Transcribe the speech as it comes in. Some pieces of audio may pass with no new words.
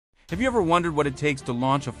Have you ever wondered what it takes to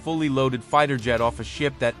launch a fully loaded fighter jet off a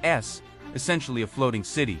ship that's essentially a floating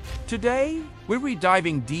city? Today, we're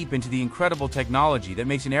diving deep into the incredible technology that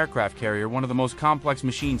makes an aircraft carrier one of the most complex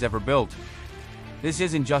machines ever built. This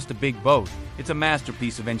isn't just a big boat, it's a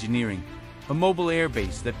masterpiece of engineering. A mobile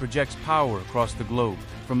airbase that projects power across the globe,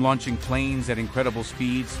 from launching planes at incredible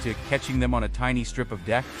speeds to catching them on a tiny strip of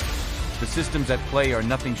deck. The systems at play are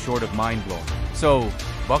nothing short of mind-blowing. So,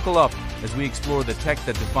 buckle up as we explore the tech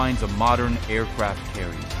that defines a modern aircraft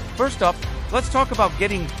carrier. First up, let's talk about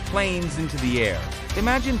getting planes into the air.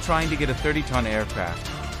 Imagine trying to get a 30-ton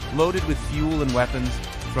aircraft, loaded with fuel and weapons,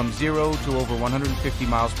 from 0 to over 150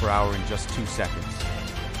 miles per hour in just 2 seconds.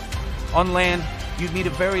 On land, you'd need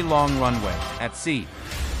a very long runway. At sea,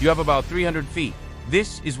 you have about 300 feet.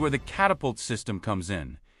 This is where the catapult system comes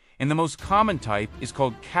in. And the most common type is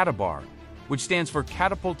called catabar, which stands for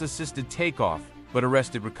catapult-assisted takeoff, but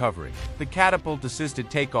arrested recovery. The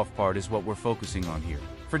catapult-assisted takeoff part is what we're focusing on here.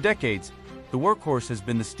 For decades, the workhorse has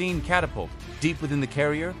been the steam catapult. Deep within the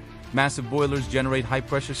carrier, massive boilers generate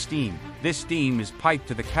high-pressure steam. This steam is piped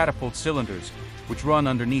to the catapult cylinders, which run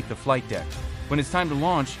underneath the flight deck. When it's time to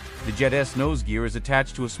launch, the Jet's nose gear is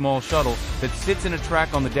attached to a small shuttle that sits in a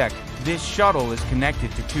track on the deck. This shuttle is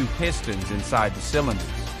connected to 2 pistons inside the cylinders.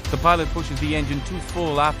 The pilot pushes the engine to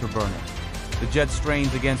full afterburner. The jet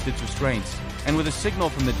strains against its restraints, and with a signal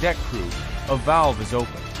from the deck crew, a valve is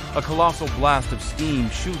opened. A colossal blast of steam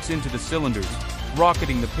shoots into the cylinders,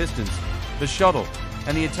 rocketing the pistons, the shuttle,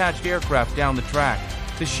 and the attached aircraft down the track.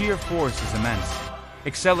 The sheer force is immense,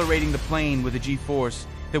 accelerating the plane with a G-force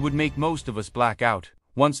that would make most of us black out.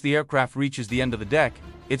 Once the aircraft reaches the end of the deck,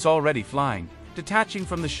 it's already flying, detaching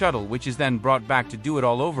from the shuttle, which is then brought back to do it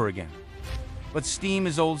all over again. But steam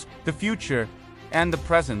is old. The future and the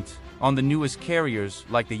present on the newest carriers,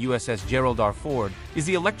 like the USS Gerald R. Ford, is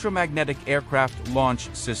the Electromagnetic Aircraft Launch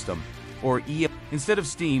System, or EMALS. Instead of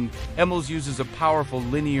steam, EMALS uses a powerful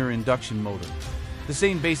linear induction motor. The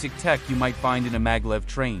same basic tech you might find in a maglev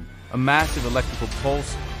train. A massive electrical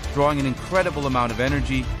pulse, drawing an incredible amount of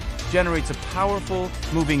energy, generates a powerful,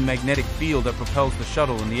 moving magnetic field that propels the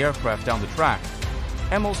shuttle and the aircraft down the track.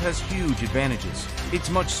 EMALS has huge advantages. It's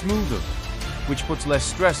much smoother, which puts less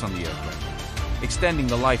stress on the aircraft, extending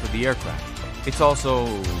the life of the aircraft. It's also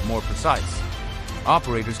more precise.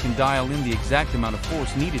 Operators can dial in the exact amount of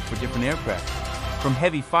force needed for different aircraft, from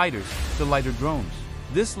heavy fighters to lighter drones.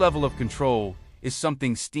 This level of control is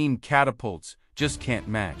something Steam Catapults just can't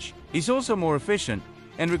match. It's also more efficient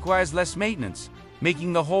and requires less maintenance,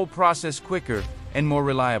 making the whole process quicker and more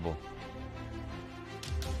reliable.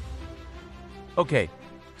 Okay,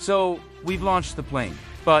 so we've launched the plane,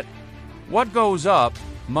 but what goes up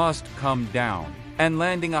must come down, and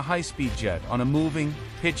landing a high-speed jet on a moving,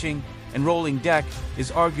 pitching, and rolling deck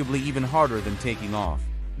is arguably even harder than taking off.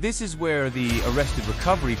 This is where the arrested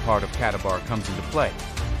recovery part of catabar comes into play.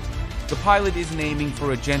 The pilot isn't aiming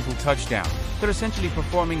for a gentle touchdown. They're essentially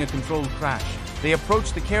performing a controlled crash. They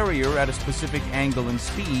approach the carrier at a specific angle and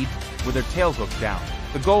speed with their tail hook down.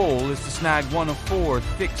 The goal is to snag one of 4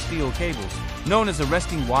 thick steel cables, known as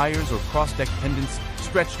arresting wires or cross-deck pendants,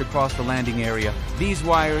 stretched across the landing area. These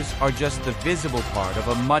wires are just the visible part of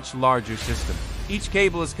a much larger system. Each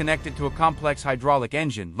cable is connected to a complex hydraulic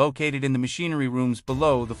engine located in the machinery rooms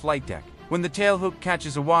below the flight deck. When the tail hook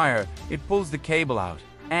catches a wire, it pulls the cable out,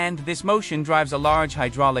 and this motion drives a large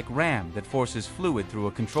hydraulic ram that forces fluid through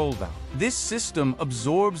a control valve. This system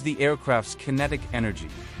absorbs the aircraft's kinetic energy,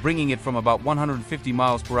 bringing it from about 150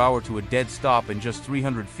 miles per hour to a dead stop in just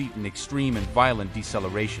 300 feet in extreme and violent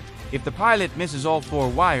deceleration. If the pilot misses all 4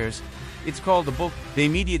 wires, it's called a bulk. They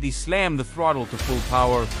immediately slam the throttle to full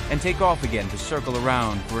power and take off again to circle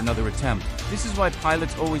around for another attempt. This is why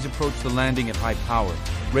pilots always approach the landing at high power,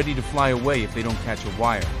 ready to fly away if they don't catch a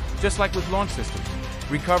wire. Just like with launch systems,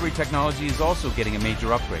 recovery technology is also getting a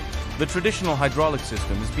major upgrade. The traditional hydraulic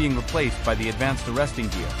system is being replaced by the advanced arresting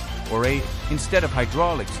gear, or instead of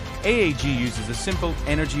hydraulics, AAG uses a simple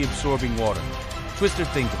energy-absorbing water. Twister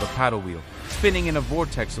think of a paddle wheel, spinning in a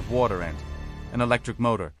vortex of water and an electric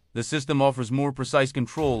motor. The system offers more precise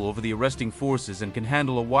control over the arresting forces and can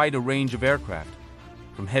handle a wider range of aircraft,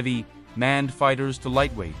 from heavy, manned fighters to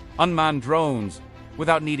lightweight, unmanned drones,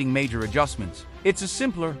 without needing major adjustments. It's a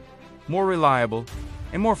simpler, more reliable,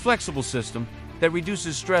 and more flexible system that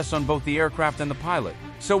reduces stress on both the aircraft and the pilot,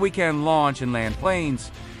 so we can launch and land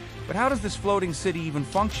planes. But how does this floating city even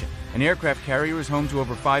function? An aircraft carrier is home to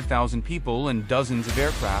over 5,000 people and dozens of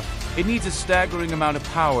aircraft. It needs a staggering amount of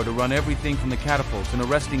power to run everything from the catapults and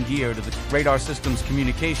arresting gear to the radar system's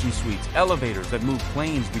communication suites, elevators that move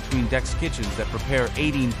planes between decks, kitchens that prepare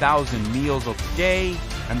 18,000 meals a day,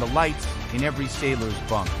 and the lights in every sailor's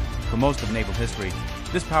bunk. For most of naval history,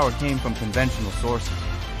 this power came from conventional sources,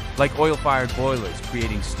 like oil-fired boilers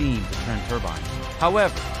creating steam to turn turbines.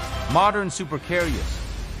 However, modern supercarriers,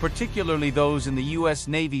 particularly those in the U.S.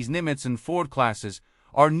 Navy's Nimitz and Ford classes,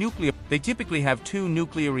 are nuclear. They typically have 2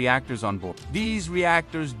 nuclear reactors on board. These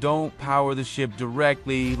reactors don't power the ship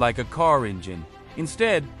directly like a car engine.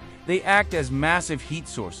 Instead, they act as massive heat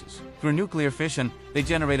sources. Through nuclear fission, they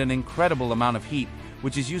generate an incredible amount of heat,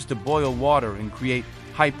 which is used to boil water and create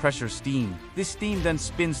high-pressure steam. This steam then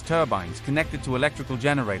spins turbines connected to electrical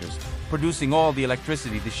generators, producing all the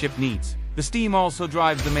electricity the ship needs. The steam also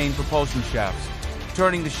drives the main propulsion shafts,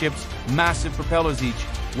 turning the ship's massive propellers, each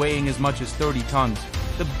weighing as much as 30 tons.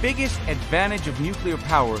 The biggest advantage of nuclear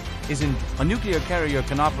power is a nuclear carrier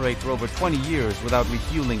can operate for over 20 years without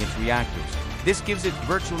refueling its reactors. This gives it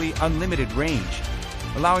virtually unlimited range,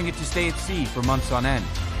 allowing it to stay at sea for months on end.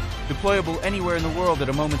 Deployable anywhere in the world at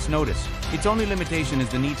a moment's notice. Its only limitation is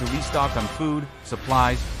the need to restock on food,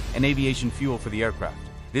 supplies, and aviation fuel for the aircraft.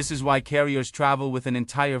 This is why carriers travel with an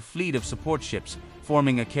entire fleet of support ships,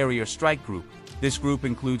 forming a carrier strike group. This group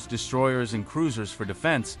includes destroyers and cruisers for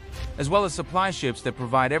defense, as well as supply ships that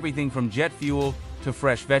provide everything from jet fuel to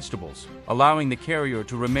fresh vegetables, allowing the carrier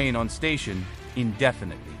to remain on station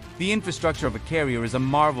indefinitely. The infrastructure of a carrier is a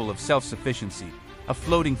marvel of self-sufficiency, a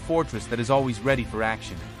floating fortress that is always ready for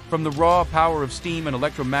action. From the raw power of steam and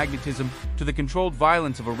electromagnetism to the controlled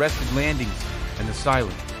violence of arrested landings and the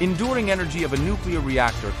silent, enduring energy of a nuclear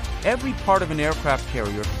reactor, every part of an aircraft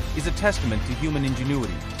carrier is a testament to human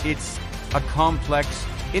ingenuity. It's a complex,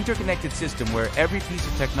 interconnected system where every piece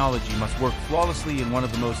of technology must work flawlessly in one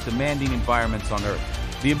of the most demanding environments on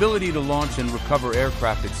Earth. The ability to launch and recover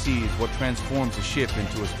aircraft at sea is what transforms a ship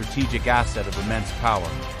into a strategic asset of immense power,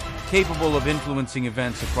 capable of influencing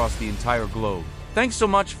events across the entire globe. Thanks so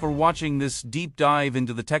much for watching this deep dive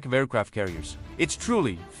into the tech of aircraft carriers. It's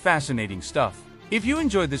truly fascinating stuff. If you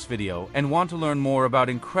enjoyed this video and want to learn more about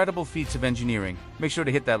incredible feats of engineering, make sure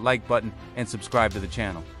to hit that like button and subscribe to the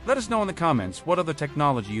channel. Let us know in the comments what other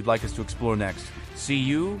technology you'd like us to explore next. See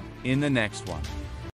you in the next one.